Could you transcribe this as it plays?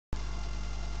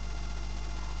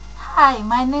Hi,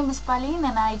 my name is Pauline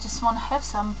and I just want to have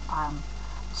some fun.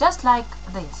 Just like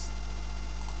this.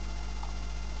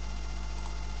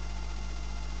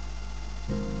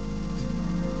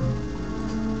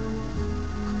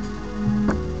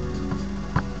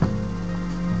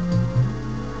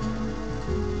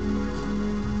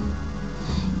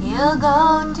 You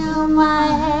go to my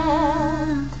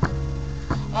head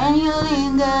and you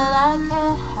linger like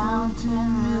a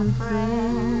haunting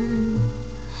refrain,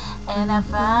 and I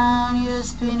found you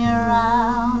spinning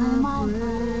around in my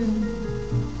brain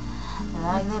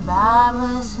like the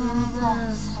bubbles in a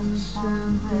glass of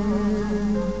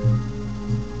champagne.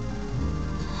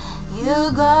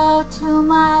 You go to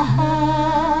my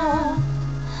head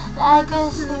like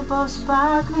a sip of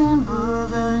sparkling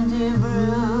burgundy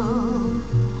brew,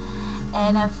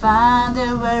 and I find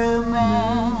the very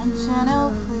mention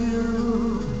of you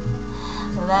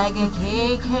like a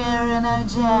cake here in a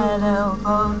jello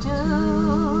fondue.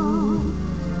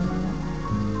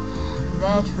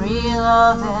 That thrill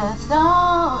of the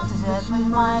thought that we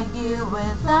might give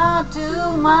without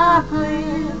too much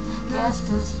plea cast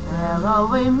a spell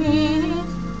over me.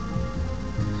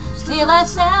 Still I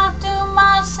said to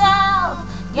myself,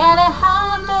 get a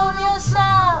hold of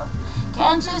yourself.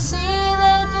 Can't you see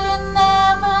that it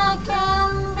never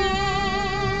can be?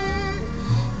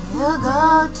 You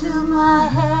go to my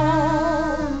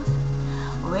head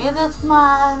with a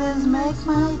smile that makes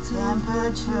my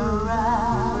temperature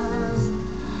rise,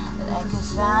 like a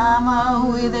summer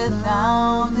with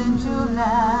 1,000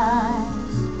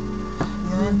 Julys.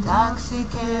 You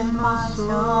intoxicate my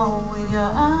soul with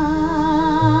your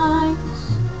eyes.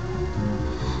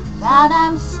 That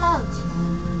I'm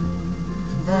certain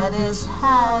that this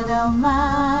heart of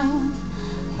mine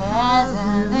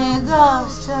hasn't a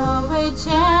ghost of a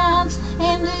chance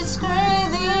in this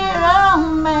crazy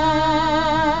romance.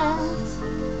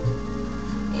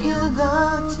 You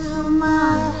go to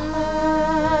my head.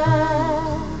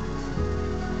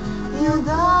 You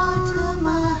go to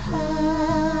my head.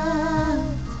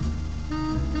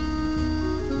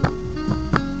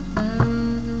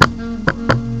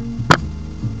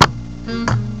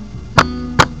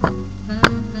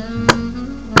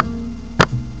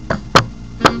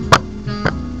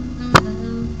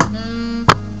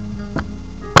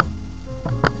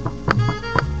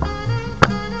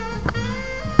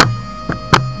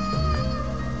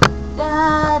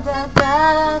 Da da da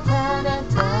da da da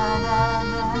da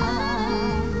da.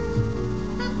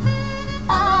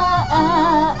 Ah,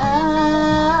 ah, ah.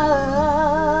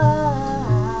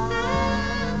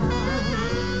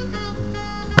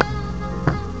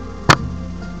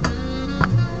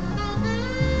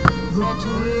 That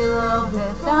thrill of the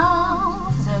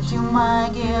thought that you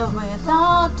might give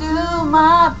without too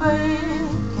much plea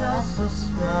cast a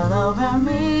spell over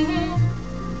me.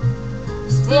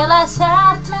 Still I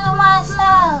said to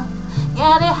myself,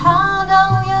 get a hold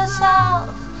on yourself.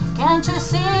 Can't you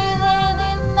see that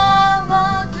it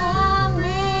never can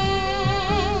be?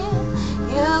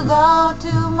 You go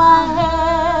to my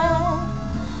head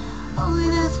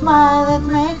with a smile that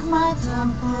makes my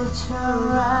temperature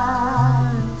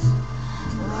rise,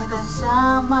 with a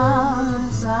summer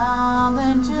sun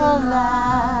and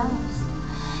July.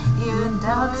 You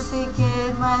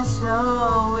intoxicate my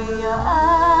soul with your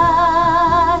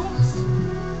eyes.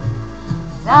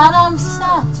 That I'm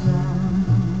certain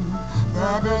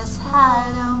that this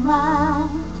heart of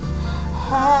mine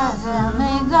hasn't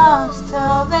a ghost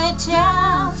of a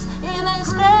chance in this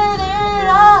crazy